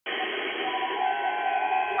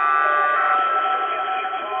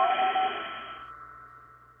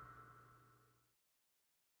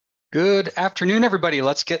Good afternoon, everybody.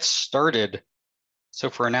 Let's get started. So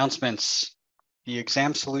for announcements, the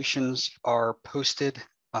exam solutions are posted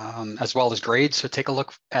as well as grades. So take a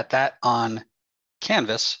look at that on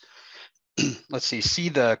Canvas. Let's see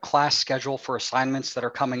the class schedule for assignments that are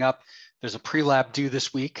coming up. There's a pre-lab due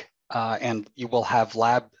this week, and you will have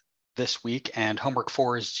lab this week, and homework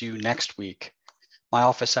 4 is due next week. My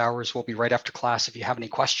office hours will be right after class if you have any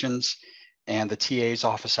questions. And the TA's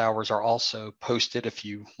office hours are also posted if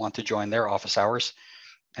you want to join their office hours.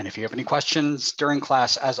 And if you have any questions during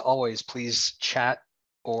class, as always, please chat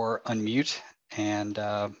or unmute and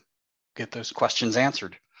get those questions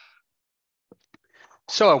answered.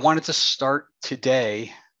 So I wanted to start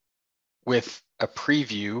today with a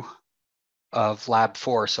preview of Lab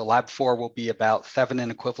 4. So Lab 4 will be about Thevenin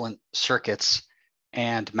equivalent circuits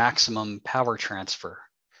and maximum power transfer.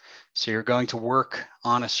 So you're going to work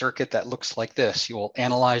on a circuit that looks like this. You will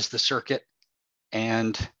analyze the circuit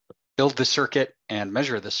and build the circuit and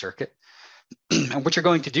measure the circuit. And what you're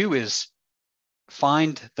going to do is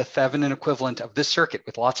find the Thevenin equivalent of this circuit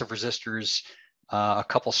with lots of resistors, a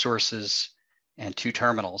couple sources, and 2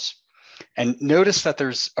 terminals. And notice that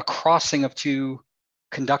there's a crossing of 2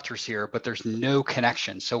 conductors here, but there's no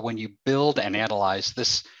connection. So when you build and analyze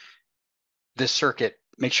this circuit,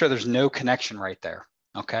 make sure there's no connection right there.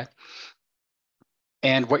 Okay.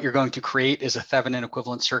 And what you're going to create is a Thevenin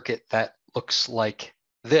equivalent circuit that looks like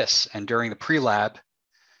this. And during the pre-lab,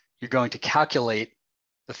 you're going to calculate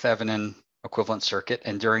the Thevenin equivalent circuit.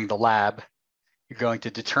 And during the lab, you're going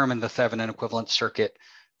to determine the Thevenin equivalent circuit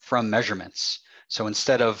from measurements. So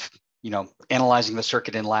instead of analyzing the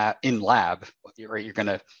circuit in lab, you're going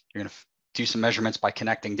to do some measurements by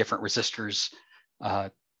connecting different resistors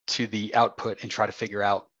to the output and try to figure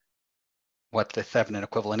out what the Thevenin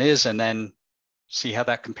equivalent is, and then see how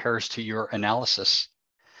that compares to your analysis.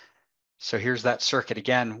 So here's that circuit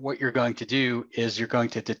again. What you're going to do is you're going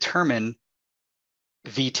to determine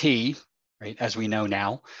VT, right, as we know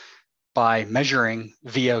now, by measuring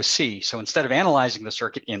VOC. So instead of analyzing the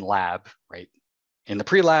circuit in lab, right, in the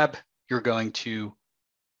pre-lab, you're going to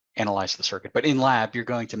analyze the circuit, but in lab, you're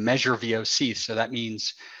going to measure VOC. So that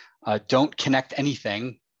means don't connect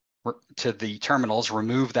anything to the terminals,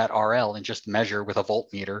 remove that RL and just measure with a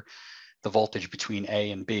voltmeter the voltage between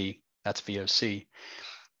A and B. That's VOC.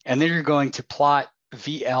 And then you're going to plot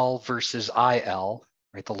VL versus IL,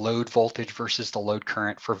 right? The load voltage versus the load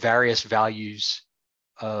current for various values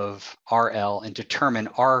of RL and determine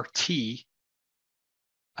RT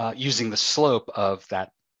using the slope of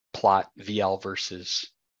that plot VL versus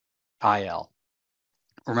IL.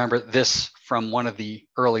 Remember this from one of the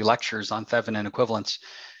early lectures on Thevenin equivalence,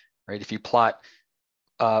 right? If you plot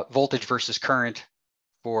voltage versus current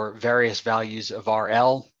for various values of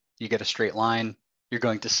RL, you get a straight line. You're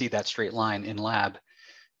going to see that straight line in lab.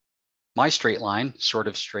 My straight line, sort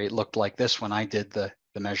of straight, looked like this when I did the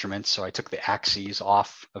measurements. So I took the axes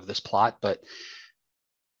off of this plot, but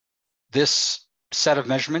this set of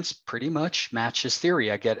measurements pretty much matches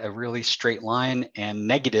theory. I get a really straight line, and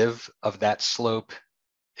negative of that slope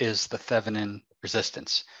is the Thevenin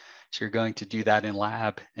resistance. So you're going to do that in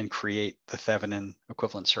lab and create the Thevenin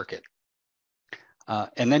equivalent circuit.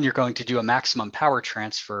 And then you're going to do a maximum power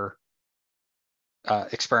transfer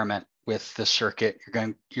experiment with the circuit.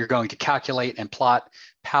 You're going to calculate and plot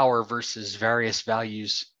power versus various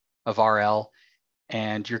values of RL,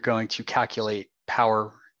 and you're going to calculate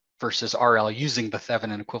power versus RL using the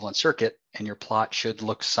Thevenin equivalent circuit, and your plot should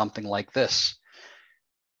look something like this.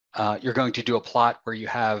 You're going to do a plot where you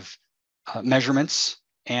have measurements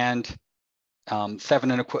and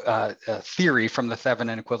Thevenin theory from the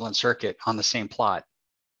Thevenin equivalent circuit on the same plot,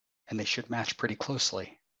 and they should match pretty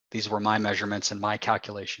closely. These were my measurements and my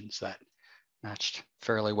calculations that matched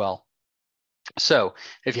fairly well. So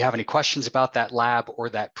if you have any questions about that lab or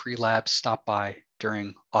that pre-lab, stop by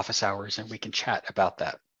during office hours and we can chat about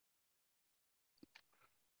that.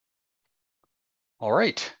 All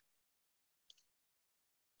right.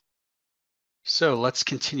 So let's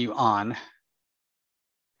continue on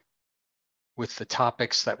with the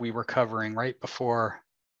topics that we were covering right before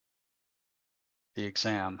the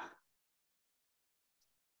exam.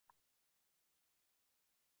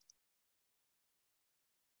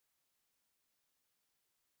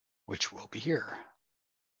 Which will be here.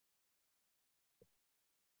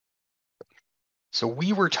 So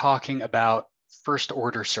we were talking about first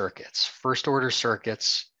order circuits. First order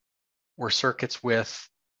circuits were circuits with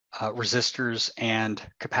resistors and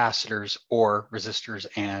capacitors, or resistors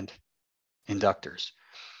and inductors.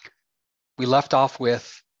 We left off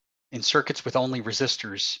with, in circuits with only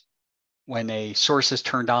resistors, when a source is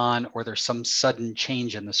turned on or there's some sudden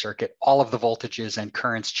change in the circuit, all of the voltages and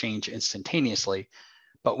currents change instantaneously.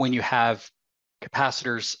 But when you have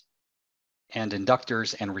capacitors and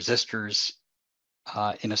inductors and resistors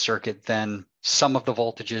in a circuit, then some of the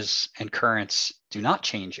voltages and currents do not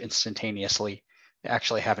change instantaneously. They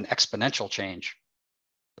actually have an exponential change.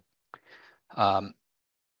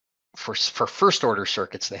 For first order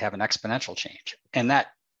circuits, they have an exponential change. And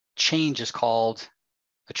that change is called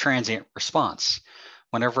a transient response.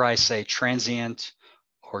 Whenever I say transient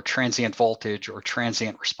or transient voltage or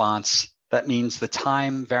transient response, that means the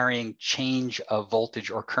time varying change of voltage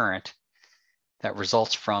or current that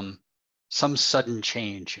results from some sudden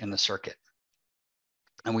change in the circuit.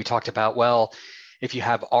 And we talked about, well, if you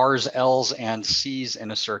have R's, L's, and C's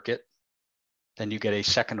in a circuit, then you get a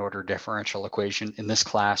second order differential equation. In this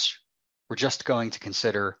class, we're just going to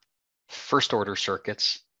consider first order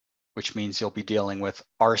circuits, which means you'll be dealing with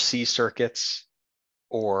RC circuits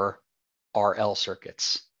or RL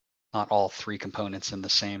circuits, not all three components in the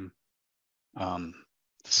same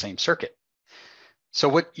circuit. So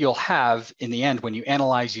what you'll have in the end, when you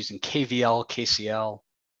analyze using KVL, KCL,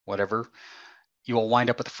 whatever, you will wind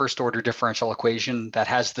up with a first order differential equation that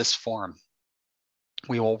has this form.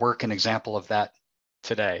 We will work an example of that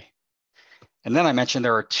today. And then I mentioned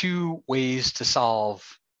there are two ways to solve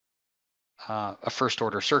a first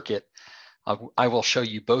order circuit. I will show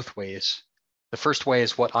you both ways. The first way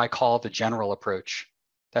is what I call the general approach.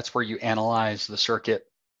 That's where you analyze the circuit,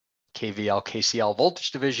 KVL, KCL, voltage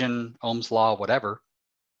division, Ohm's law, whatever.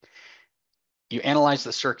 You analyze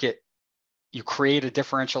the circuit, you create a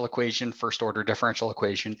differential equation, first order differential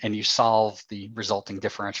equation, and you solve the resulting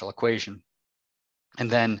differential equation. And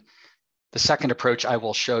then the second approach I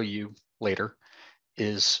will show you later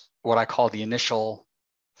is what I call the initial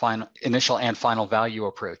and final value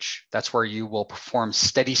approach. That's where you will perform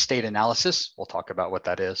steady state analysis. We'll talk about what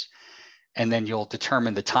that is. And then you'll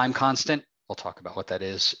determine the time constant. We'll talk about what that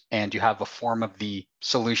is. And you have a form of the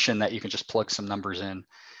solution that you can just plug some numbers in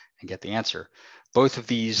and get the answer. Both of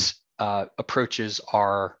these approaches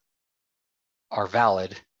are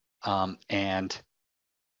valid and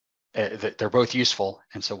they're both useful.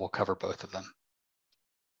 And so we'll cover both of them.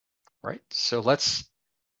 Right, so let's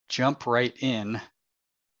jump right in.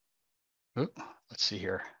 Let's see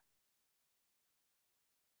here.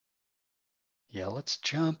 Yeah, let's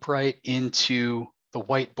jump right into the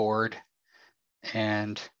whiteboard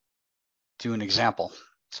and do an example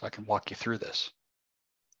so I can walk you through this.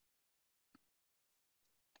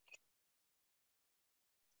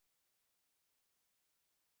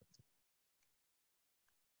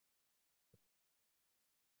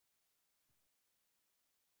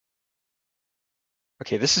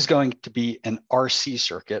 Okay, this is going to be an RC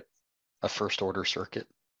circuit, a first order circuit.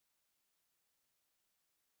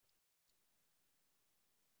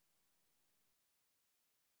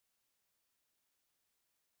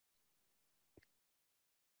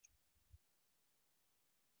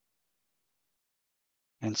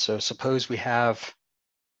 And so suppose we have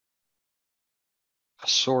a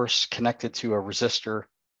source connected to a resistor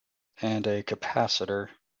and a capacitor.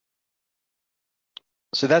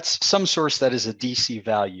 So that's some source that is a DC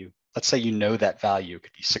value. Let's say you know that value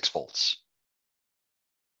could be 6 volts.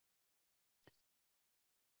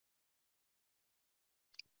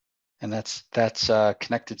 And that's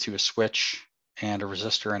connected to a switch and a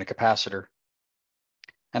resistor and a capacitor.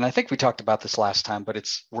 And I think we talked about this last time, but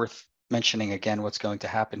it's worth mentioning again what's going to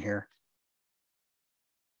happen here.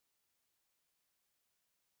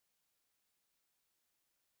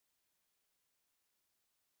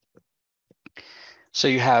 So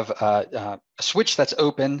you have a switch that's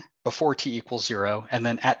open before t equals 0, and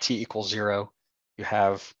then at t equals 0, you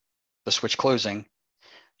have the switch closing.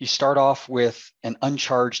 You start off with an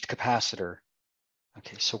uncharged capacitor.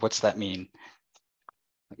 Okay, so what's that mean?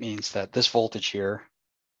 It means that this voltage here,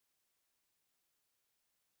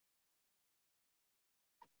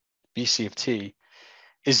 VC of t,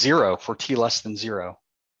 is 0 for t less than 0.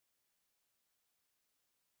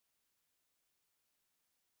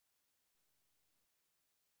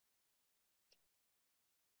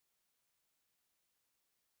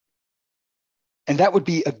 And that would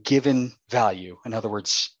be a given value. In other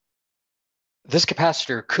words, this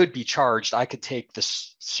capacitor could be charged. I could take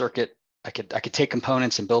this circuit, I could take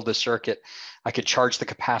components and build this circuit. I could charge the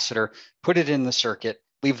capacitor, put it in the circuit,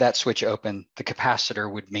 leave that switch open. The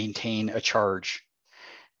capacitor would maintain a charge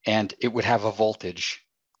and it would have a voltage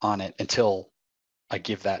on it until I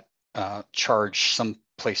give that charge some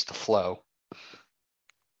place to flow.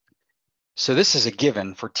 So this is a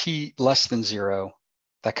given for t less than 0.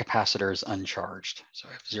 That capacitor is uncharged. So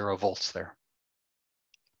I have 0 volts there.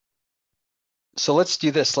 So let's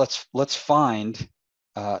do this. Let's find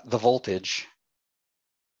the voltage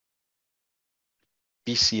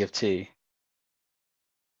VC of t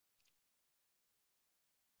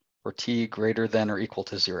for t greater than or equal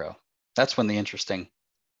to 0. That's when the interesting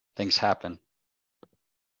things happen.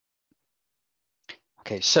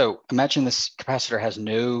 Okay, so imagine this capacitor has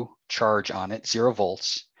no charge on it, 0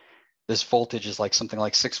 volts. This voltage is like something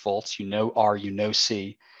like 6 volts. You know R, you know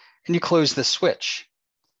C, and you close this switch.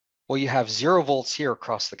 Well, you have 0 volts here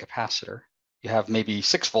across the capacitor. You have maybe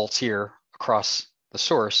 6 volts here across the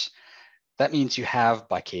source. That means you have,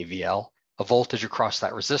 by KVL, a voltage across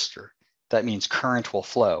that resistor. That means current will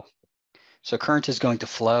flow. So current is going to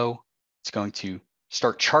flow. It's going to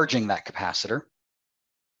start charging that capacitor.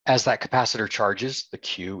 As that capacitor charges, the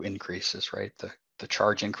Q increases, right? The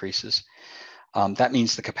charge increases. That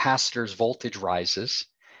means the capacitor's voltage rises,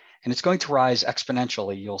 and it's going to rise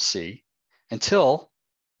exponentially, you'll see, until,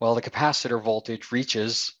 well, the capacitor voltage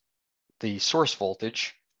reaches the source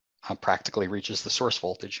voltage, practically reaches the source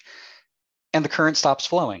voltage, and the current stops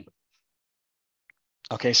flowing.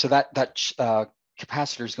 Okay, so that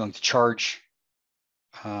capacitor is going to charge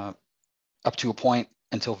up to a point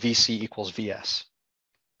until VC equals VS.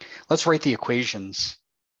 Let's write the equations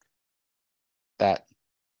that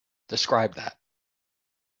describe that.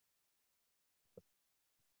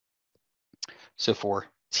 So for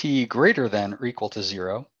t greater than or equal to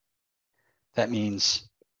 0, that means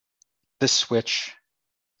this switch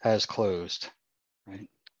has closed, right?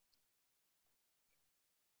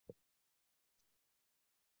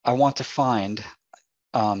 I want to find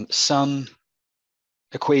some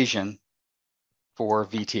equation for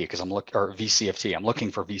VT because I'm looking, or VC of t. I'm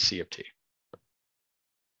looking for VC of t.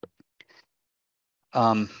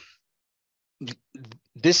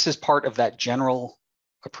 This is part of that general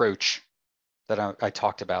approach that I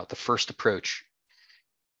talked about, the first approach.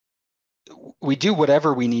 We do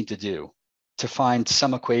whatever we need to do to find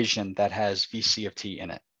some equation that has VC of t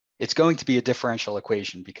in it. It's going to be a differential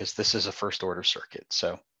equation because this is a first order circuit.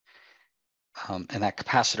 So, and that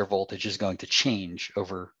capacitor voltage is going to change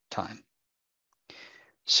over time.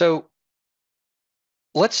 So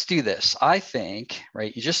let's do this. I think,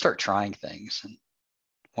 right, you just start trying things. And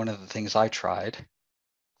one of the things I tried,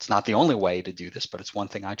 it's not the only way to do this, but it's one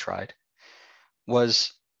thing I tried,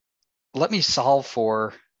 was let me solve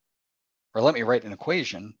for, or let me write an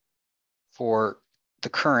equation for the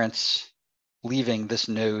currents leaving this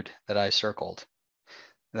node that I circled.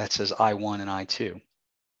 That says I1 and I2.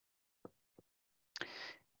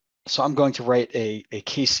 So I'm going to write a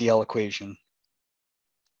KCL equation.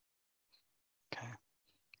 Okay.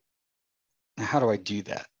 Now, how do I do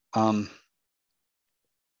that?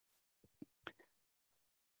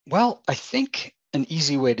 Well, I think an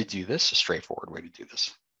easy way to do this, a straightforward way to do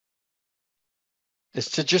this,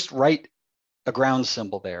 is to just write a ground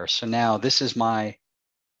symbol there. So now this is my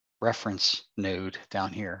reference node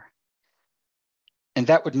down here. And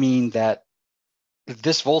that would mean that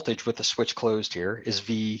this voltage with the switch closed here is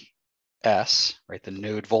VS, right? The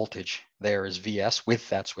node voltage there is VS with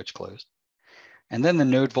that switch closed. And then the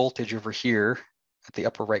node voltage over here at the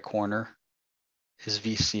upper right corner is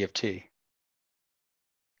VC of t.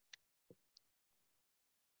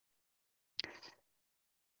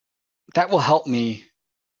 That will help me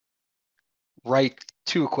write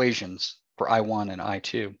two equations for I1 and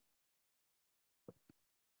I2.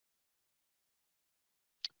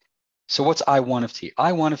 So what's I1 of t?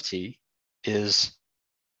 I1 of t is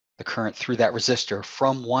the current through that resistor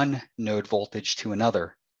from one node voltage to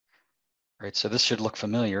another. Right, so this should look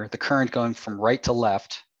familiar. The current going from right to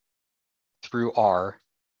left through R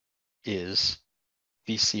is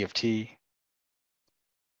VC of t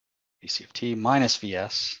minus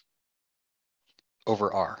VS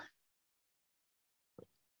over R.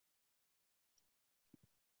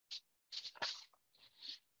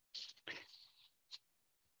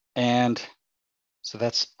 And so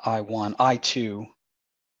that's I1, I2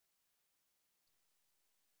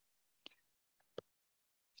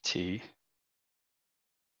 t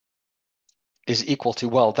is equal to,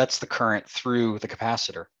 well, that's the current through the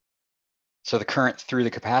capacitor. So the current through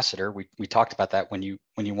the capacitor, we talked about that when you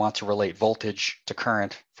want to relate voltage to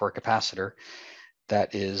current for a capacitor,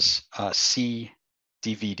 that is C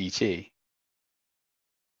dV dt.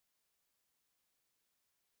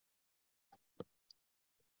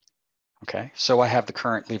 Okay, so I have the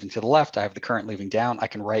current leaving to the left, I have the current leaving down, I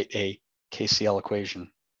can write a KCL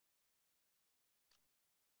equation.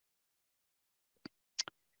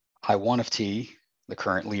 I1 of t, the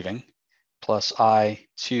current leaving, plus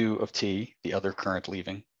I2 of t, the other current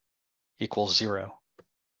leaving, equals 0.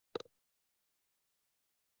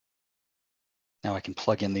 Now I can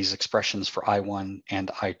plug in these expressions for I1 and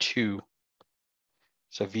I2.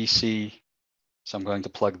 So VC, so I'm going to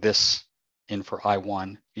plug this in for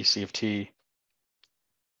I1, VC of t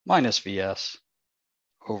minus Vs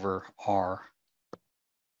over R.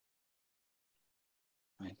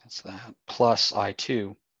 Right, that's that, plus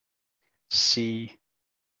I2, C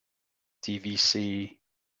dVC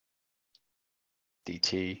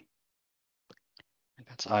dt.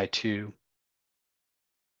 That's I2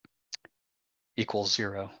 equals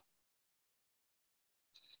 0.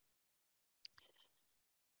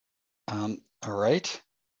 All right,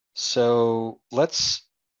 so let's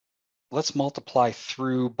multiply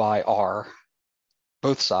through by R,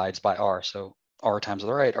 both sides by R. So R times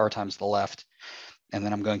the right, R times the left. And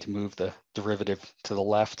then I'm going to move the derivative to the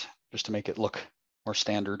left just to make it look more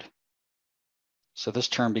standard. So this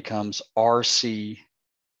term becomes RC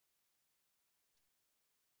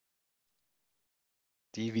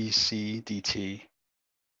dVC dt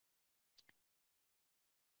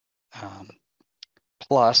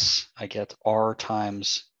plus I get R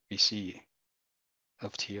times VC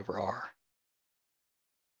of t over R.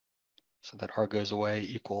 So that R goes away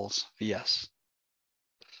equals Vs.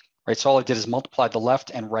 Right, so all I did is multiply the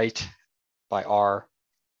left and right by R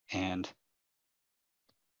and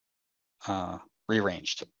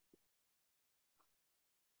rearranged.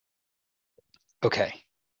 Okay.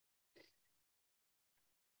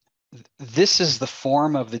 This is the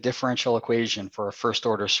form of the differential equation for a first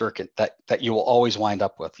order circuit that you will always wind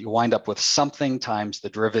up with. You wind up with something times the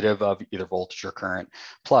derivative of either voltage or current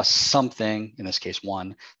plus something, in this case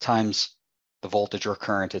 1, times the voltage or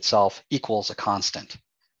current itself equals a constant.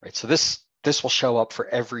 Right? So this will show up for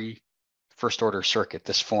every first order circuit,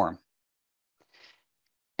 this form.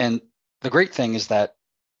 And the great thing is that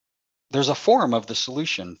there's a form of the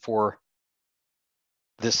solution for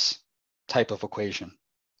this type of equation.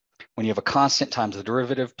 When you have a constant times the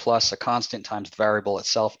derivative plus a constant times the variable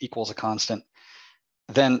itself equals a constant,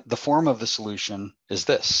 then the form of the solution is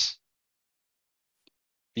this.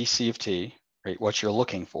 VC of t, right, what you're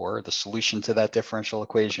looking for, the solution to that differential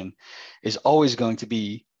equation, is always going to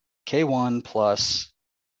be K1 plus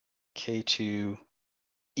K2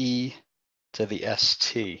 e to the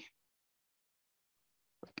st.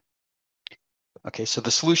 Okay, so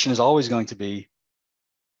the solution is always going to be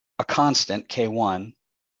a constant K1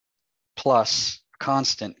 plus a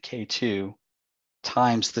constant K2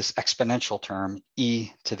 times this exponential term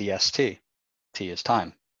e to the st. T is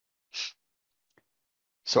time.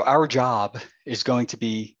 So our job is going to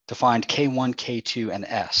be to find K1, K2, and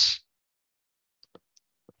S.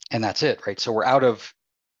 And that's it, right? So we're out of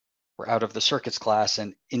the circuits class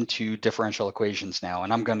and into differential equations now.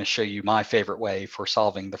 And I'm going to show you my favorite way for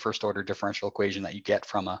solving the first order differential equation that you get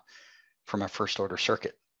from a first order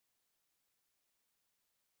circuit.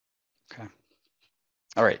 Okay.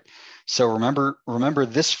 All right. So remember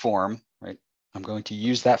this form, right? I'm going to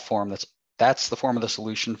use that form. That's the form of the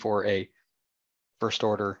solution for a first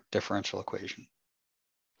order differential equation.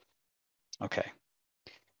 Okay.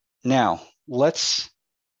 Now let's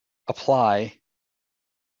apply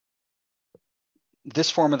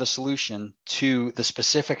this form of the solution to the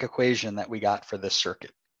specific equation that we got for this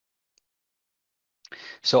circuit.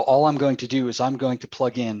 So all I'm going to do is I'm going to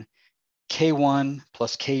plug in K1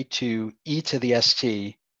 plus K2 e to the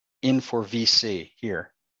st in for VC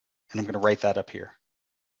here. And I'm going to write that up here.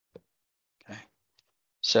 Okay.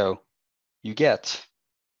 So you get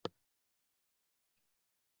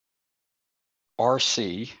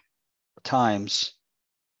RC times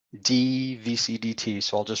d VC dt.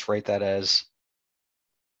 So I'll just write that as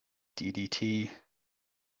d dt.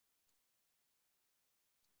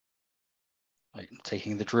 I'm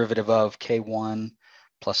taking the derivative of K1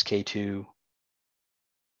 plus K2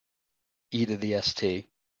 e to the st.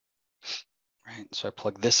 Right, so I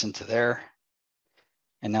plug this into there.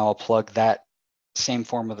 And now I'll plug that same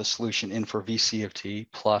form of the solution in for VC of t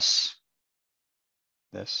plus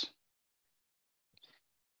this.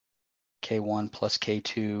 K1 plus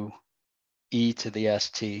K2 e to the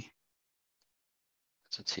st.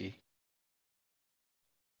 That's a t.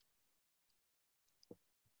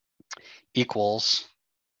 Equals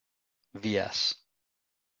Vs.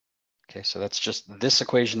 Okay, so that's just this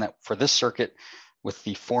equation that for this circuit with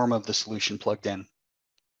the form of the solution plugged in.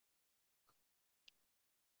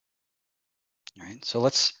 All right, so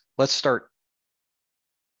let's start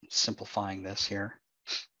simplifying this here.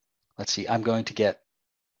 Let's see, I'm going to get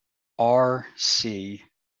RC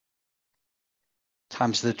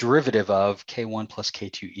times the derivative of K1 plus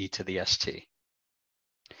K2 e to the st.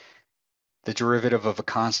 The derivative of a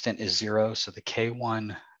constant is 0, so the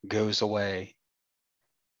K1 goes away.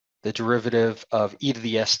 the derivative of e to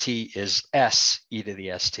the st is s e to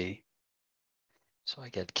the st. So I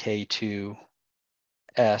get k2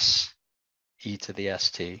 s e to the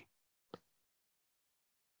st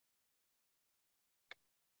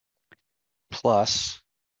plus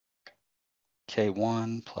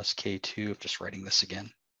k1 plus k2, I'm just writing this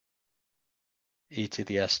again, e to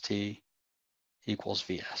the st equals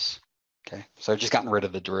vs. Okay, so I've just gotten rid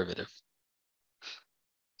of the derivative.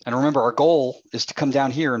 And remember, our goal is to come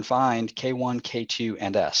down here and find k1, k2,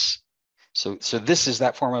 and s. So this is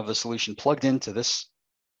that form of the solution plugged into this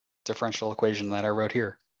differential equation that I wrote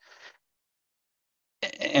here.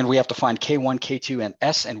 And we have to find k1, k2, and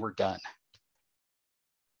s, and we're done.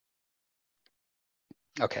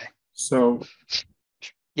 Okay. So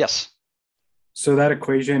yes. So that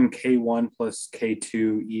equation k1 plus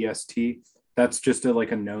k2 est, that's just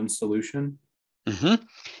like a known solution. Mm-hmm.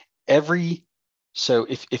 So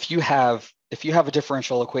if you have a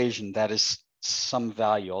differential equation that is some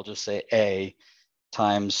value, I'll just say a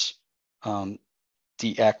times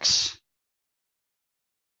dx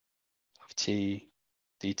of t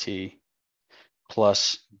dt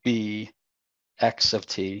plus b x of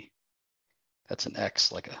t, that's an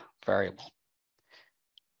x like a variable,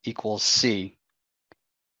 equals c,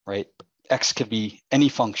 right? X could be any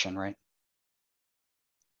function, right?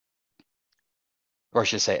 Or I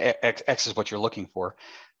should say x is what you're looking for.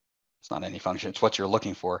 It's not any function, it's what you're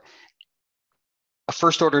looking for. A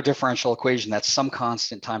first order differential equation that's some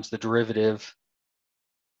constant times the derivative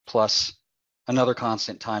plus another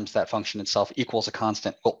constant times that function itself equals a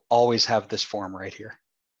constant will always have this form right here.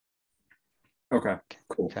 Okay,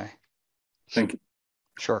 cool. Okay. Thank you.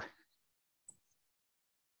 Sure.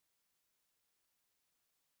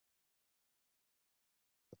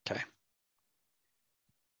 Okay.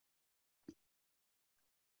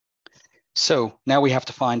 So now we have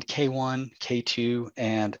to find K1, K2,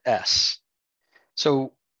 and S.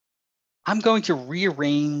 So I'm going to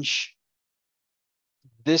rearrange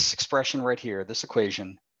this expression right here, this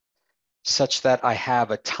equation, such that I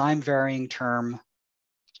have a time varying term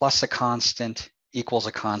plus a constant equals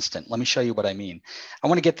a constant. Let me show you what I mean. I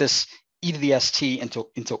want to get this e to the st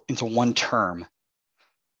into one term.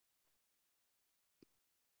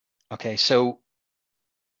 Okay, so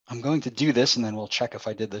I'm going to do this and then we'll check if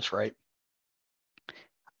I did this right.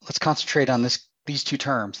 Let's concentrate on these two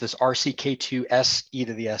terms, this RCK2S e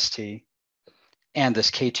to the st and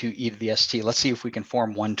this K2 e to the st. Let's see if we can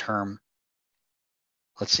form one term.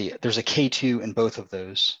 Let's see, there's a K2 in both of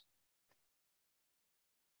those.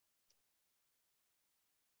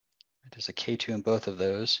 There's a K2 in both of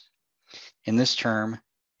those. In this term,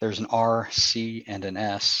 there's an R, C, and an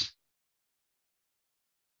S.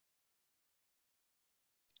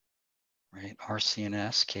 Right, R, C, and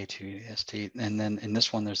S, K2, ST. And then in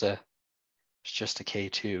this one, there's just a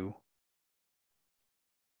K2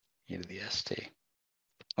 e to the ST.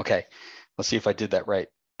 Okay, let's see if I did that right.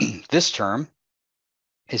 This term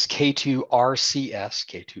is K2RCS,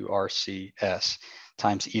 K2RCS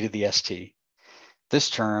times e to the ST. This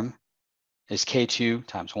term is K2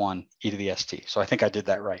 times 1 e to the st. So I think I did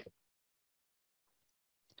that right.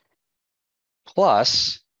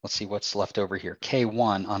 Plus, let's see what's left over here.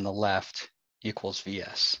 K1 on the left equals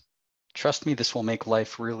Vs. Trust me, this will make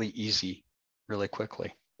life really easy, really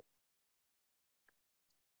quickly.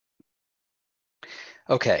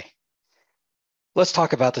 Okay, let's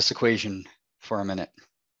talk about this equation for a minute.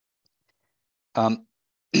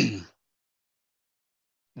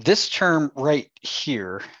 This term right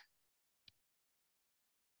here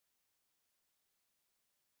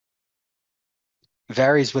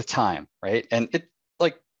varies with time, right? And it,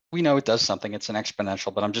 like, we know it does something, it's an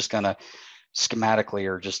exponential, but I'm just gonna schematically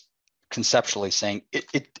or just conceptually saying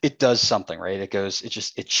it does something, right?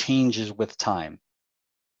 It changes with time,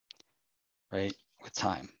 right? With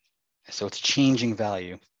time. So it's changing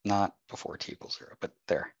value, not before t equals 0, but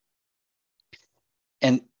there.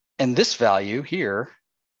 And this value here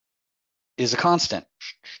is a constant,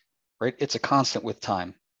 right? It's a constant with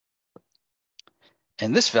time.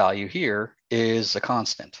 And this value here is a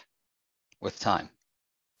constant with time,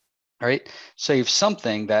 right? So you have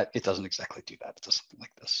something that it doesn't exactly do that. It does something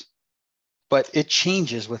like this, but it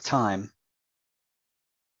changes with time.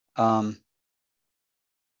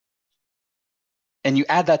 And you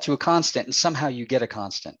add that to a constant and somehow you get a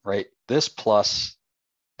constant, right? This plus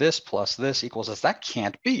this equals this. That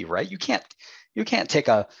can't be, right? You can't take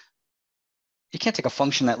a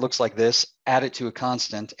function that looks like this, add it to a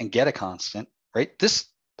constant and get a constant, right? This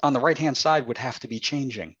on the right-hand side would have to be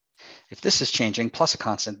changing. If this is changing plus a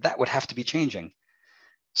constant, that would have to be changing.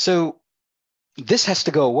 So this has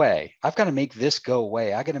to go away. I've got to make this go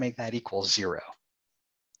away. I got to make that equal 0.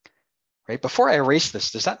 right? Before I erase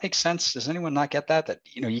this, does that make sense? Does anyone not get that? That,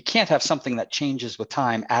 you know, you can't have something that changes with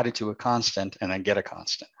time added to a constant and then get a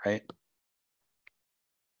constant, right?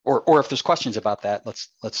 Or if there's questions about that,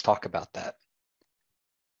 let's talk about that.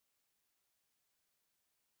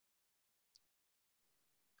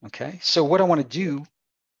 Okay, so what I want to do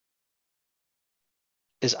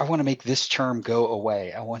is I want to make this term go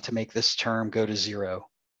away. I want to make this term go to 0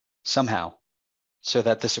 somehow so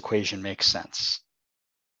that this equation makes sense.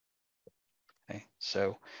 Okay,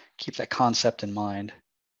 so keep that concept in mind.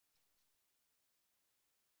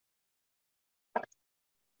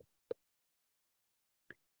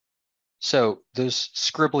 So those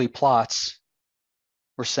scribbly plots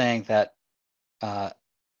were saying that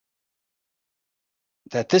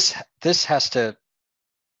that this has to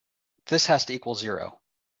equal 0,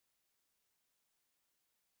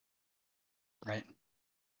 right?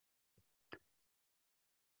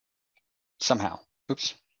 Somehow.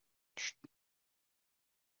 Oops.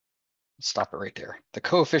 Stop it right there. The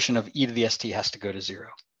coefficient of e to the st has to go to 0.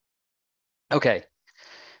 Okay.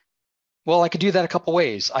 Well, I could do that a couple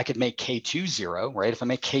ways. I could make k2 0, right? If I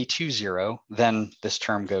make k2 0, then this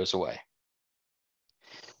term goes away.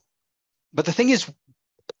 But the thing is,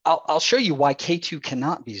 I'll show you why k2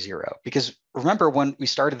 cannot be 0. Because remember when we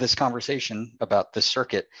started this conversation about this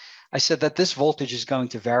circuit, I said that this voltage is going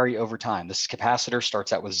to vary over time. This capacitor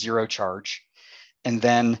starts out with 0 charge, and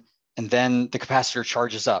then the capacitor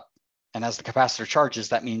charges up. And as the capacitor charges,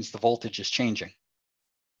 that means the voltage is changing,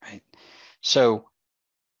 right? So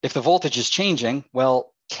if the voltage is changing,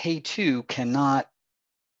 well, K2 cannot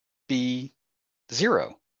be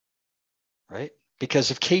 0, right?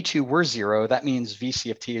 Because if K2 were 0, that means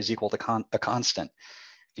VC of t is equal to a constant.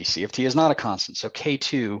 VC of t is not a constant, so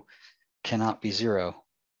K2 cannot be 0.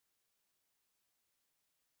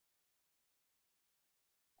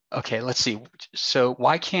 Okay, let's see. So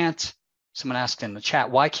why can't, someone asked in the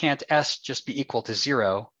chat, why can't S just be equal to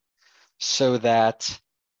 0 so that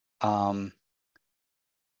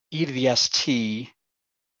e to the st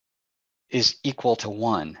is equal to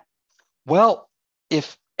 1? Well,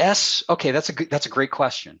 if S, okay, that's a great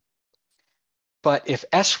question. But if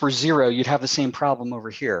S were 0, you'd have the same problem over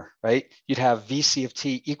here, right? You'd have VC of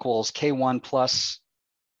t equals K1 plus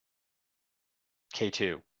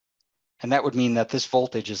K2. And that would mean that this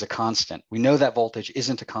voltage is a constant. We know that voltage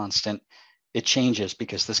isn't a constant. It changes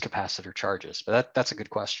because this capacitor charges. But that's a good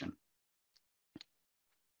question.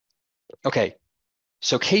 Okay,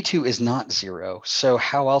 so K2 is not 0. So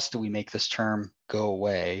how else do we make this term go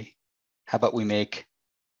away? How about we make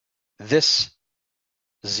this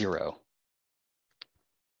 0?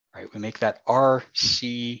 Right, we make that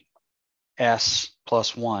RCS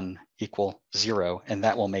plus 1 equal 0, and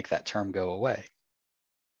that will make that term go away.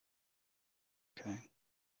 Okay.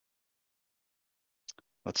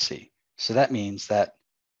 Let's see. So that means that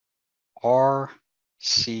RCS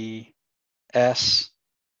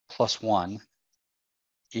plus 1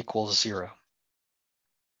 equals 0.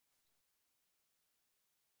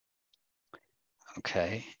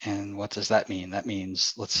 Okay, and what does that mean? That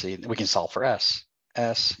means, let's see, we can solve for S.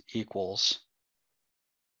 S equals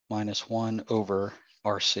minus 1 over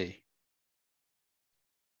RC.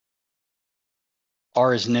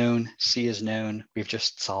 R is known, C is known. We've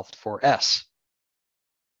just solved for S.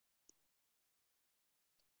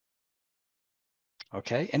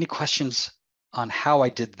 Okay, any questions on how I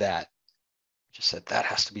did that? Just said that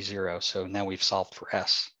has to be 0, so now we've solved for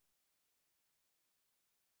S.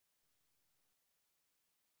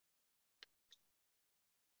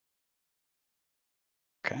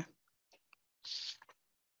 Okay.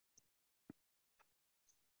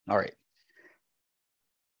 All right.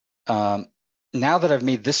 Now that I've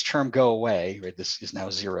made this term go away, right, this is now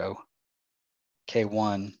 0,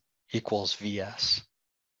 K1 equals VS.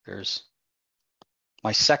 There's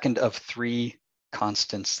my second of 3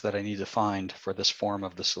 constants that I need to find for this form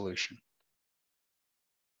of the solution.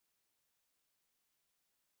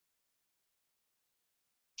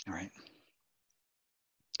 All right.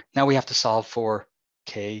 Now we have to solve for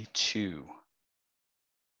K2.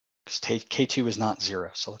 Because K2 is not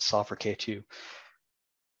 0, so let's solve for K2.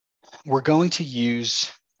 We're going to use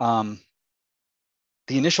the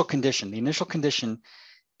initial condition. The initial condition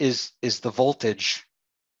is the voltage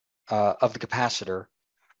of the capacitor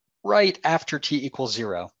right after t equals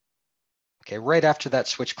 0. Okay, right after that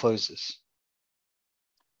switch closes.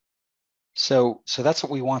 So that's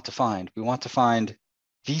what we want to find. We want to find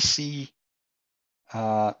VC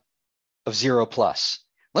of 0 plus.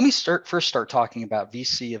 Let me first start talking about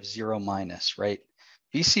VC of 0 minus, right?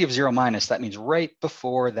 VC of 0 minus, that means right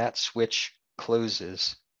before that switch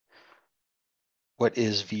closes. What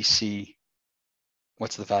is VC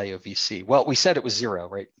What's the value of VC? Well, we said it was 0,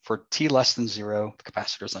 right? For t less than 0, the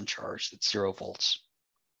capacitor is uncharged. It's 0 volts.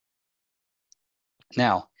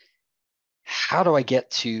 Now, how do I get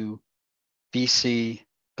to VC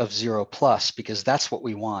of 0 plus? Because that's what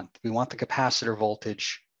we want. We want the capacitor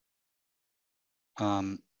voltage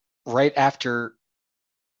right after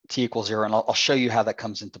t equals 0, and I'll show you how that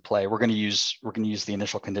comes into play. We're going to use the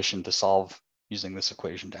initial condition to solve using this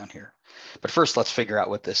equation down here. But first, let's figure out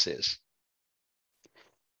what this is.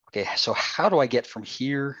 Okay, so how do I get from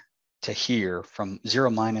here to here, from 0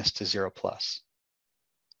 minus to 0 plus?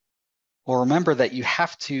 Well, remember that you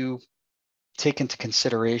have to take into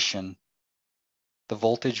consideration the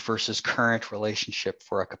voltage versus current relationship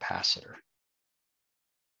for a capacitor.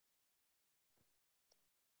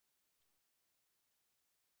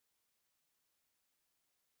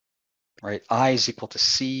 Right, I is equal to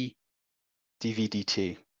C dV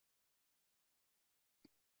dt.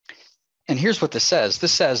 And here's what this says.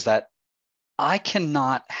 This says that I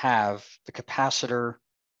cannot have the capacitor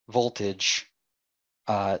voltage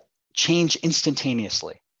change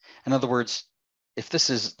instantaneously. In other words, if this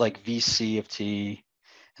is like VC of t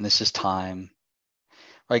and this is time,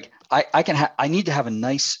 like I need to have a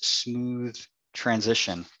nice smooth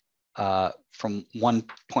transition from one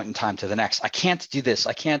point in time to the next. I can't do this.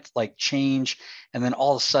 I can't like change and then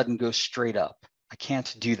all of a sudden go straight up. I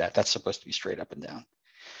can't do that. That's supposed to be straight up and down,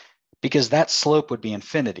 because that slope would be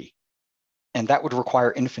infinity, and that would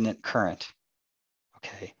require infinite current.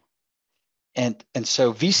 Okay. And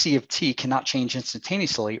so VC of t cannot change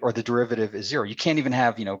instantaneously, or the derivative is 0. You can't even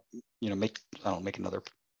have, make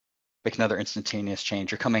another instantaneous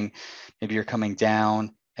change. Maybe you're coming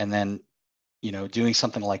down and then, doing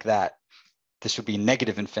something like that. This would be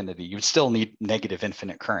negative infinity. You would still need negative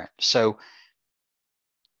infinite current. So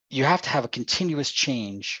you have to have a continuous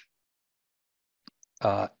change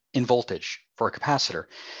in voltage for a capacitor.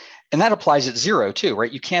 And that applies at 0 too,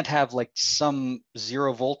 right? You can't have like some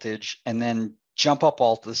 0 voltage and then jump up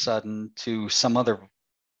all of a sudden to some other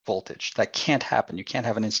voltage. That can't happen. You can't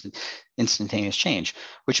have an instantaneous change,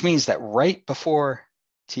 which means that right before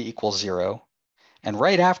t equals 0 and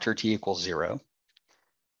right after t equals 0,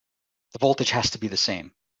 the voltage has to be the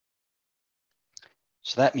same.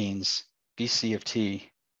 So that means VC of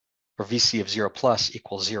t, or VC of 0 plus,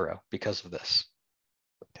 equals 0 because of this.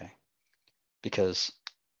 Okay, because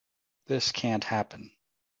this can't happen.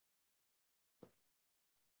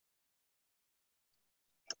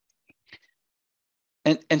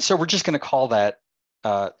 And so we're just going to call that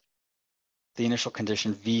the initial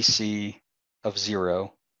condition VC of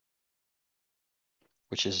 0,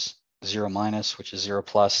 which is 0 minus, which is 0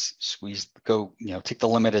 plus. Take the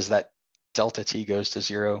limit as that delta t goes to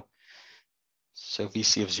 0. So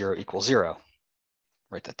VC of 0 equals 0.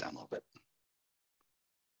 Write that down a little bit.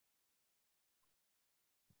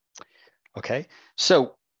 Okay,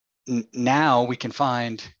 so now we can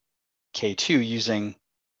find K2 using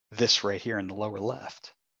this right here in the lower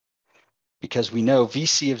left, because we know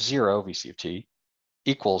VC of 0, VC of t,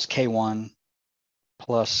 equals K1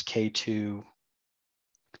 plus K2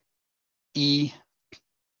 e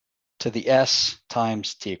to the s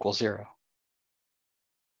times t equals 0.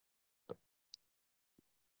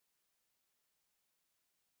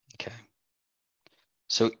 Okay,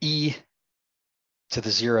 so e to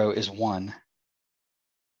the 0 is 1. Right,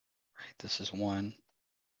 this is 1.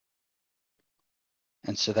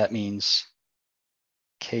 And so that means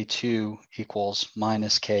K2 equals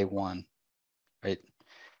minus K1, right?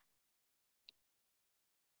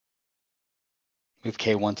 Move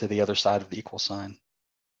K1 to the other side of the equal sign.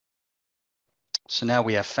 So now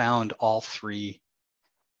we have found all 3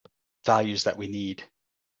 values that we need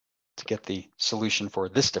to get the solution for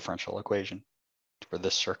this differential equation for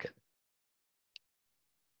this circuit.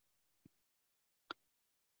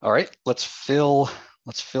 All right, let's fill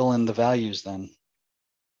in the values then.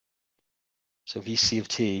 So VC of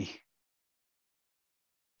t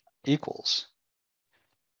equals,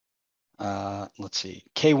 let's see,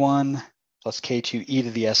 K1 plus K2 e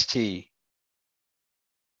to the st.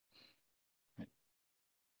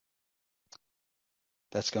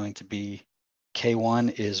 That's going to be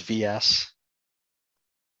K1 is Vs.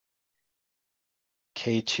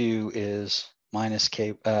 K2 is minus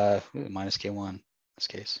K1 in this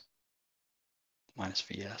case, minus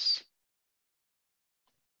Vs.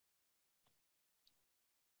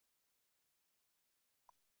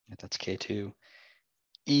 That's K2.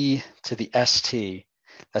 E to the st,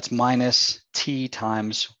 that's minus t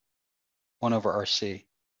times 1 over RC.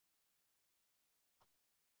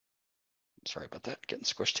 Sorry about that, getting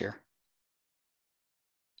squished here.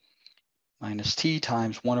 Minus t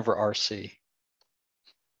times 1 over RC.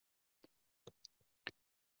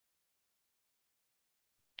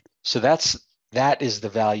 So that is the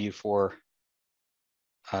value for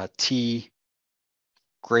t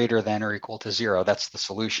greater than or equal to 0. That's the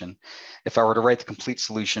solution. If I were to write the complete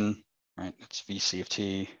solution, right, it's VC of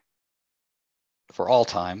t for all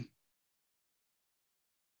time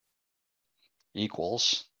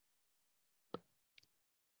equals,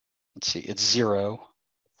 let's see, it's 0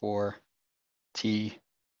 for t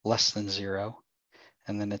less than 0,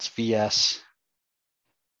 and then it's Vs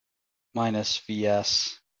minus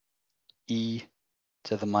Vs e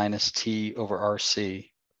to the minus t over Rc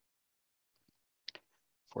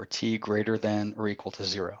for t greater than or equal to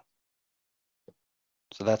 0.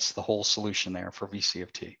 So that's the whole solution there for Vc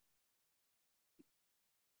of t.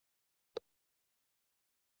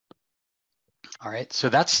 All right, so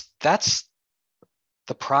that's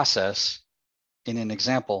the process in an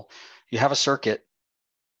example. You have a circuit,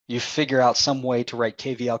 you figure out some way to write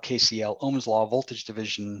KVL, KCL, Ohm's law, voltage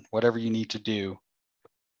division, whatever you need to do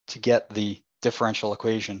to get the differential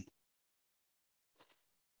equation.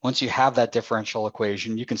 Once you have that differential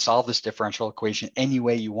equation, you can solve this differential equation any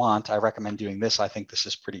way you want. I recommend doing this. I think this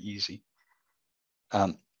is pretty easy.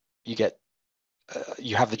 You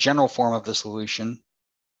have the general form of the solution.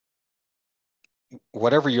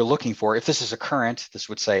 Whatever you're looking for, if this is a current, this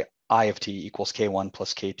would say I of t equals K1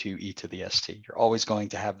 plus K2 e to the st. You're always going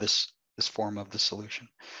to have this form of the solution.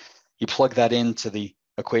 You plug that into the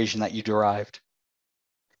equation that you derived.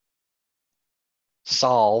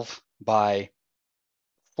 Solve by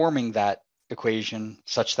forming that equation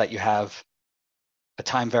such that you have a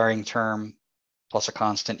time varying term plus a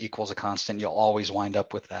constant equals a constant. You'll always wind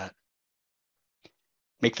up with that.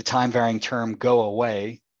 Make the time varying term go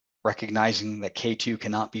away, recognizing that K2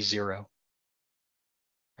 cannot be 0,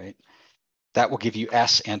 right? That will give you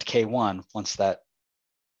S and K1 once that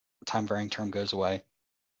time varying term goes away.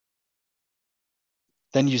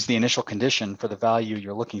 Then use the initial condition for the value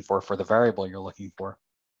you're looking for the variable you're looking for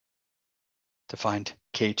to find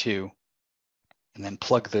K2, and then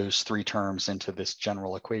plug those three terms into this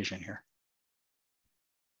general equation here.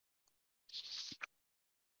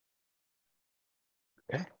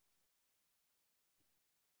 Okay.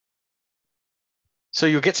 So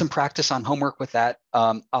you'll get some practice on homework with that.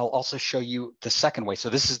 I'll also show you the second way. So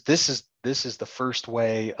this is the first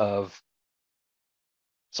way of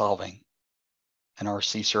solving an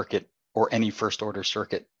RC circuit or any first order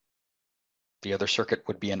circuit. The other circuit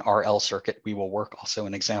would be an RL circuit. We will work also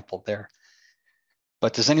an example there.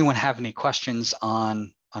 But does anyone have any questions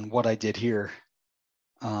on what I did here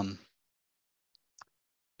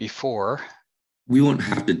before? We won't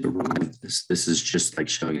have to derive this. This is just like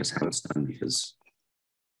showing us how it's done because.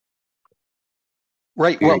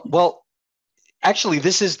 Right. Well, actually,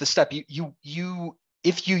 this is the step. If you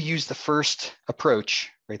use the first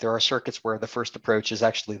approach, right? There are circuits where the first approach is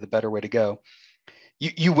actually the better way to go.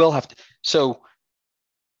 You will have to. So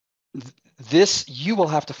you will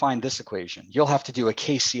have to find this equation. You'll have to do a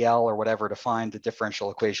KCL or whatever to find the differential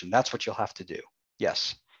equation. That's what you'll have to do.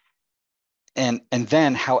 Yes. And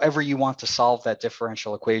then however you want to solve that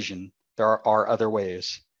differential equation, there are other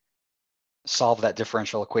ways. Solve that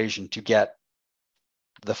differential equation to get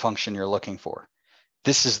the function you're looking for.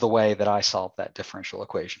 This is the way that I solve that differential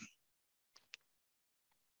equation.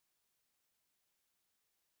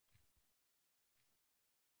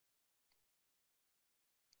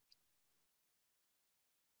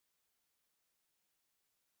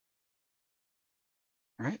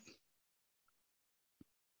 All right.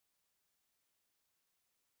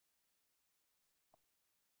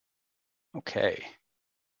 Okay.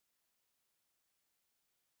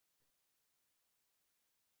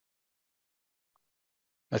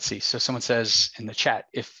 Let's see. So someone says in the chat,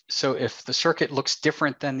 if the circuit looks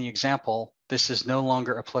different than the example, this is no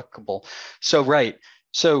longer applicable. So right.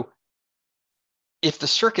 So if the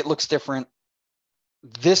circuit looks different,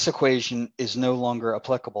 this equation is no longer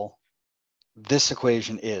applicable. This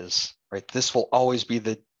equation is, right? This will always be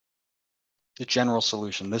the general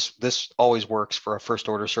solution. This always works for a first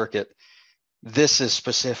order circuit. This is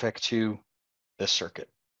specific to this circuit.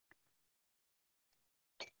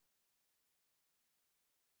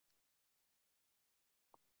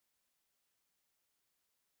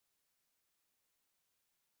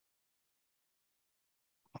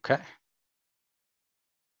 Okay.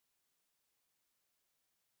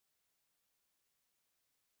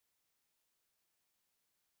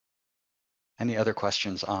 Any other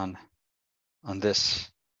questions on this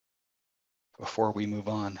before we move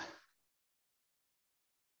on?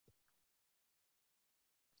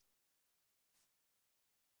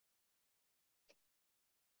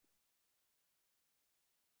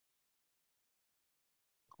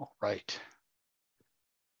 All right.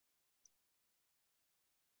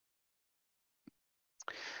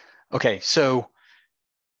 Okay, so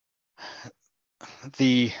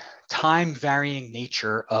the time varying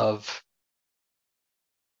nature of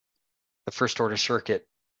the first order circuit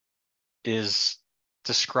is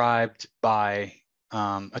described by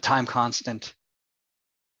a time constant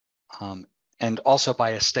and also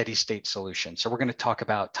by a steady state solution. So we're going to talk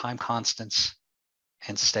about time constants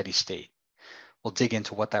and steady state. We'll dig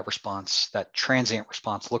into what that response, that transient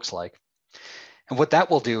response looks like. And what that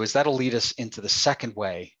will do is that'll lead us into the second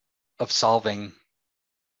way of solving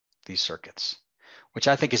these circuits, which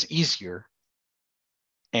I think is easier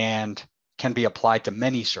and can be applied to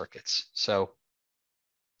many circuits. So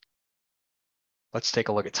let's take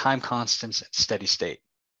a look at time constants and steady state.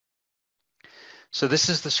 So this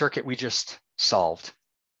is the circuit we just solved.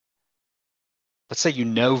 Let's say you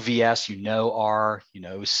know VS, you know R, you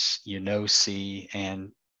know C,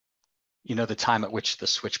 and you know the time at which the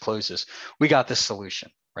switch closes. We got this solution,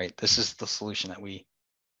 right? This is the solution that we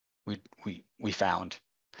found.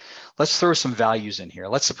 Let's throw some values in here.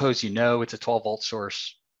 Let's suppose you know it's a 12 volt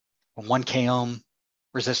source, a 1 k ohm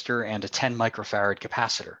resistor, and a 10 microfarad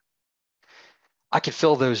capacitor. I could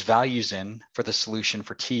fill those values in for the solution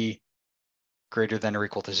for t greater than or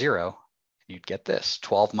equal to 0. You'd get this,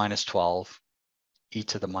 12 minus 12 e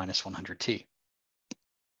to the minus 100t.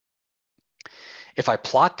 If I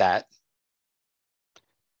plot that,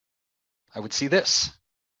 I would see this.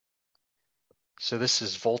 So this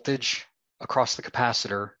is voltage across the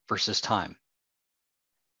capacitor versus time.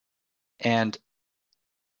 And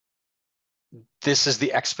this is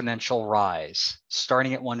the exponential rise,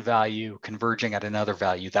 starting at one value, converging at another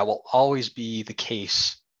value. That will always be the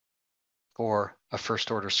case for a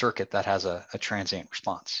first order circuit that has a transient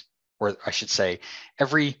response. Or I should say,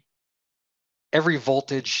 every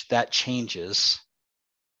voltage that changes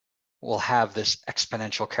will have this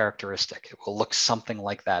exponential characteristic. It will look something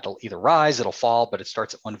like that. It'll either rise, it'll fall, but it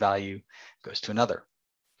starts at one value, goes to another.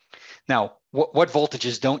 Now, what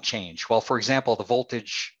voltages don't change? Well, for example, the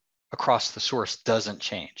voltage across the source doesn't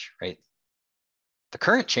change, right? The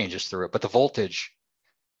current changes through it, but the voltage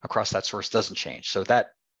across that source doesn't change. So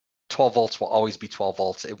that 12 volts will always be 12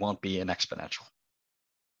 volts. It won't be an exponential.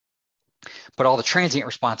 But all the transient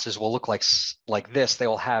responses will look like this. They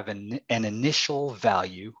will have an initial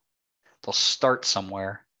value. They'll start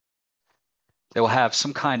somewhere. They will have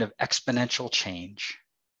some kind of exponential change.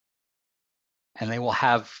 And they will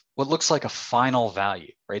have what looks like a final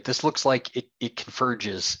value, right? This looks like it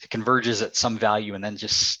converges. It converges at some value and then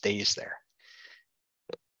just stays there.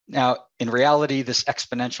 Now, in reality, this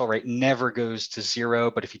exponential rate never goes to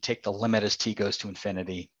 0, but if you take the limit as t goes to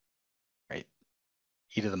infinity, right,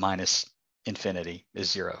 e to the minus infinity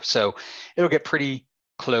is 0. So it'll get pretty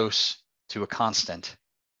close to a constant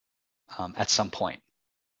at some point.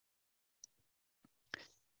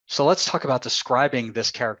 So let's talk about describing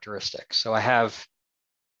this characteristic. So I have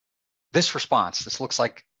this response. This looks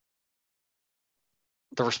like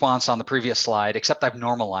the response on the previous slide, except I've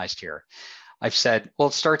normalized here. I've said, well,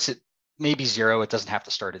 it starts at maybe 0. It doesn't have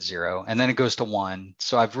to start at 0. And then it goes to 1.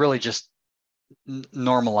 So I've really just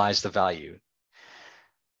normalized the value.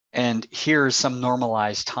 And here's some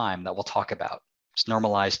normalized time that we'll talk about. It's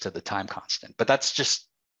normalized to the time constant. But that's just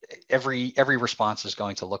every response is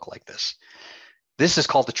going to look like this. This is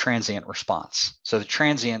called the transient response. So the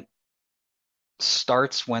transient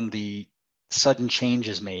starts when the sudden change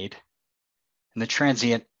is made, and the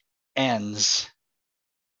transient ends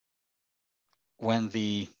when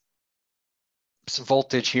the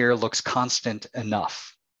voltage here looks constant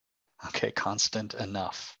enough. Okay, constant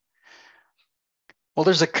enough. Well,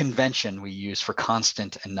 there's a convention we use for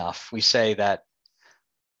constant enough. We say that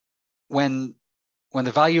when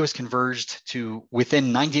the value is converged to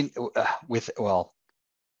within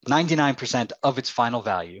 99% of its final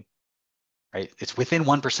value, right? It's within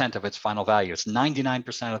 1% of its final value. It's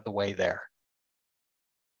 99% of the way there.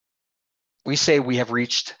 We say we have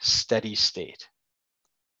reached steady state.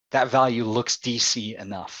 That value looks DC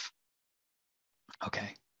enough.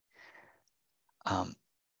 Okay. And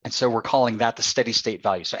so we're calling that the steady state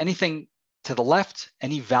value. So anything to the left,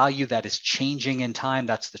 any value that is changing in time,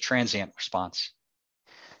 that's the transient response.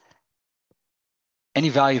 Any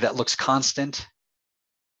value that looks constant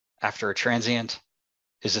after a transient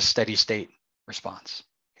is a steady state response.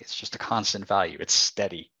 It's just a constant value. It's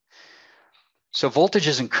steady. So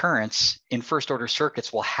voltages and currents in first order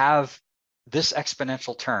circuits will have this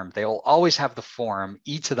exponential term. They will always have the form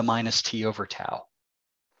e to the minus t over tau.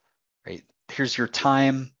 Right? Here's your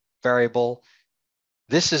time variable.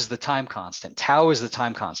 This is the time constant. Tau is the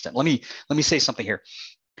time constant. Let me say something here.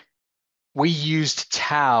 We used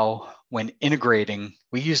tau when integrating.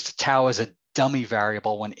 We used tau as a dummy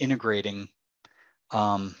variable when integrating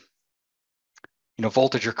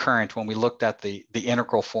voltage or current, when we looked at the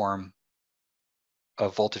integral form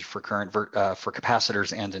of voltage for current for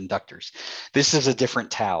capacitors and inductors. This is a different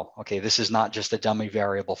tau. Okay, this is not just a dummy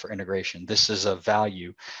variable for integration. This is a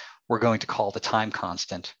value we're going to call the time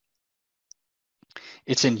constant.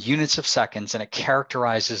 It's in units of seconds, and it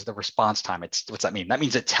characterizes the response time. What's that mean? That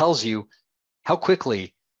means it tells you how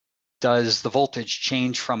quickly does the voltage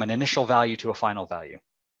change from an initial value to a final value.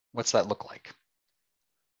 What's that look like?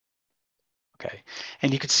 Okay,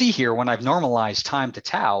 and you can see here when I've normalized time to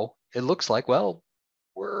tau, it looks like, well,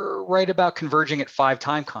 we're right about converging at 5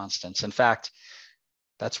 time constants. In fact,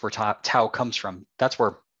 that's where tau comes from. That's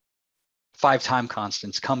where 5 time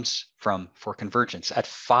constants comes from for convergence. At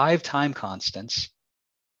 5 time constants,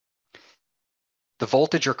 the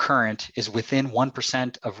voltage or current is within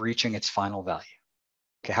 1% of reaching its final value.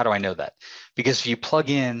 Okay, how do I know that? Because if you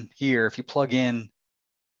plug in here, if you plug in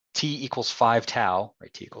t equals 5 tau,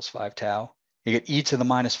 right, t equals 5 tau, you get e to the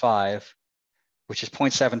minus 5, which is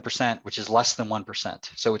 0.7%, which is less than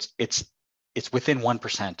 1%. So it's within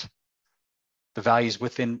 1%. The value is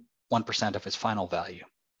within 1% of its final value.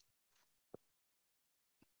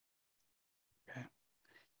 Okay.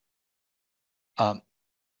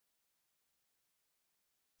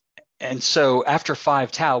 And so after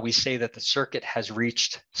 5 tau, we say that the circuit has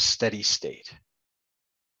reached steady state.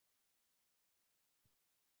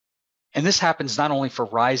 And this happens not only for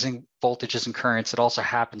rising voltages and currents, it also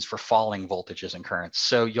happens for falling voltages and currents.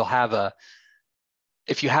 So you'll have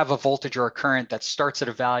if you have a voltage or a current that starts at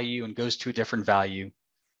a value and goes to a different value,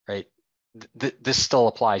 right? This still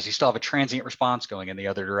applies. You still have a transient response going in the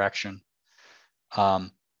other direction. But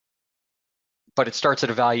it starts at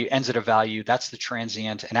a value, ends at a value, that's the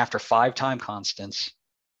transient. And after 5 time constants,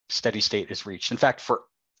 steady state is reached. In fact, for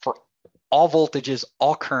all voltages,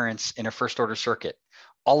 all currents in a first order circuit,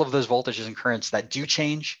 all of those voltages and currents that do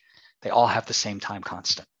change, they all have the same time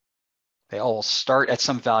constant. They all start at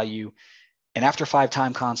some value, and after 5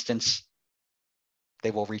 time constants,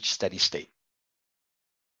 they will reach steady state.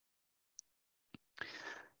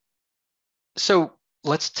 So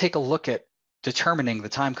let's take a look at determining the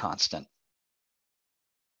time constant.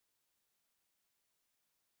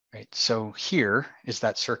 Right, so here is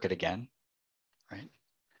that circuit again, right?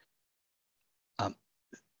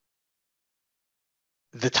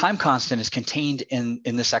 The time constant is contained in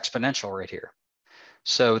this exponential right here.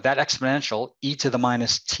 So that exponential, e to the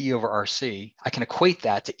minus t over RC, I can equate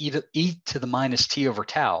that to e to the minus t over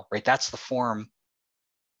tau, right? That's the form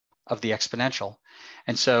of the exponential.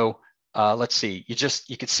 And so let's see, you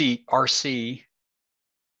could see RC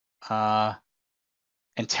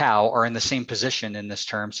and tau are in the same position in this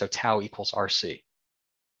term, so tau equals RC.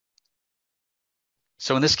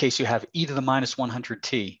 So in this case, you have e to the minus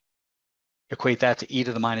 100t. Equate that to e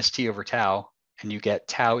to the minus t over tau, and you get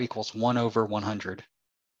tau equals 1 over 100,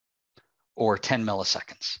 or 10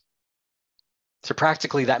 milliseconds. So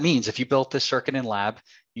practically that means if you built this circuit in lab,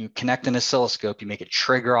 you connect an oscilloscope, you make it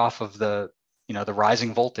trigger off of the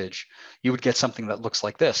rising voltage, you would get something that looks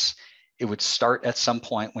like this. It would start at some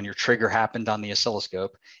point when your trigger happened on the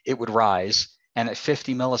oscilloscope, it would rise, and at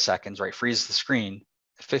 50 milliseconds, right, freeze the screen,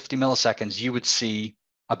 at 50 milliseconds, you would see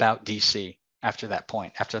about DC after that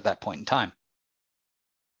point in time.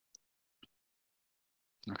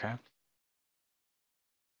 Okay.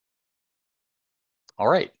 All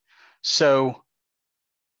right. So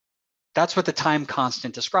that's what the time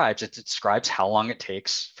constant describes. It describes how long it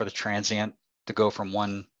takes for the transient to go from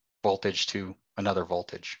one voltage to another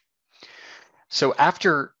voltage. So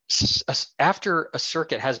after a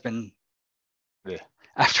circuit has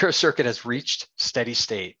reached steady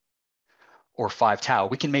state, or 5 tau,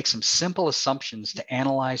 we can make some simple assumptions to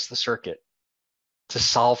analyze the circuit to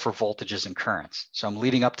solve for voltages and currents. So I'm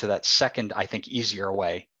leading up to that second, I think, easier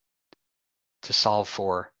way to solve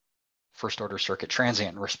for first order circuit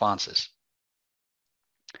transient responses.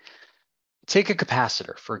 Take a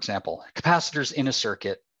capacitor, for example. Capacitors in a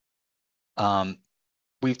circuit,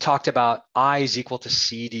 we've talked about I is equal to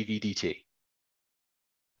C dV dt.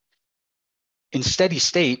 In steady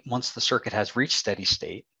state, once the circuit has reached steady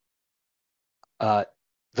state, the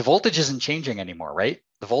voltage isn't changing anymore, right?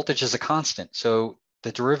 The voltage is a constant. So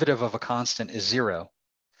the derivative of a constant is 0.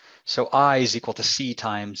 So I is equal to C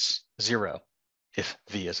times 0 if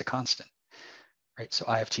V is a constant, right? So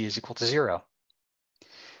I of t is equal to 0.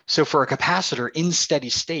 So for a capacitor in steady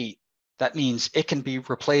state, that means it can be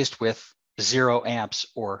replaced with 0 amps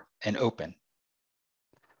or an open.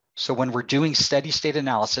 So when we're doing steady state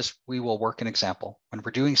analysis, we will work an example. When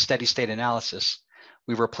we're doing steady state analysis,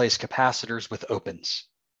 we replace capacitors with opens.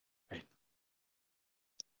 Right?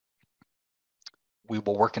 We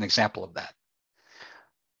will work an example of that.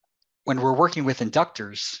 when we're working with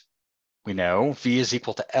inductors, we know V is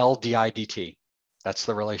equal to L di dt. That's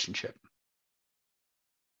the relationship.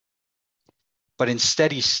 But in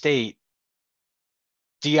steady state,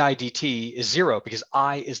 di dt is 0 because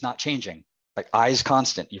I is not changing. Like I is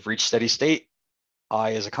constant. You've reached steady state.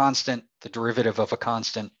 I is a constant. The derivative of a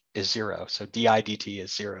constant is 0. So di dt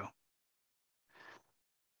is 0.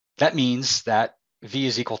 That means that V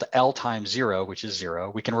is equal to L times 0, which is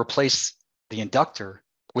 0. We can replace the inductor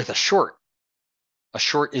with a short. A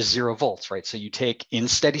short is 0 volts, right? So you take in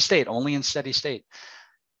steady state, only in steady state,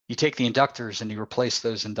 you take the inductors and you replace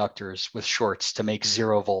those inductors with shorts to make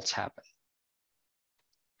 0 volts happen.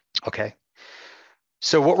 Okay.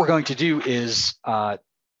 So what we're going to do is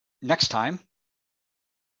next time,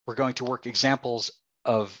 we're going to work examples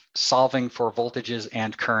of solving for voltages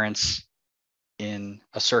and currents in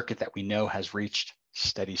a circuit that we know has reached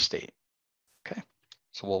steady state. Okay,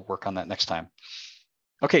 so we'll work on that next time.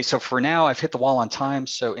 Okay, so for now, I've hit the wall on time.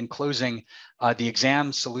 So in closing, the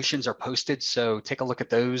exam solutions are posted. So take a look at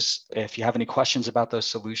those. If you have any questions about those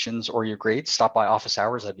solutions or your grades, stop by office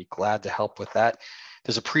hours. I'd be glad to help with that.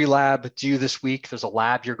 There's a pre-lab due this week. There's a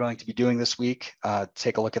lab you're going to be doing this week.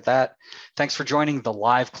 Take a look at that. Thanks for joining the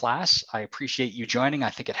live class. I appreciate you joining. I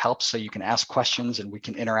think it helps so you can ask questions and we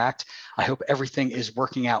can interact. I hope everything is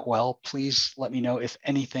working out well. Please let me know if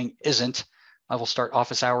anything isn't. I will start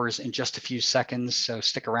office hours in just a few seconds, so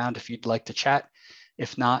stick around if you'd like to chat.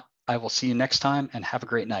 If not, I will see you next time and have a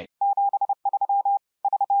great night.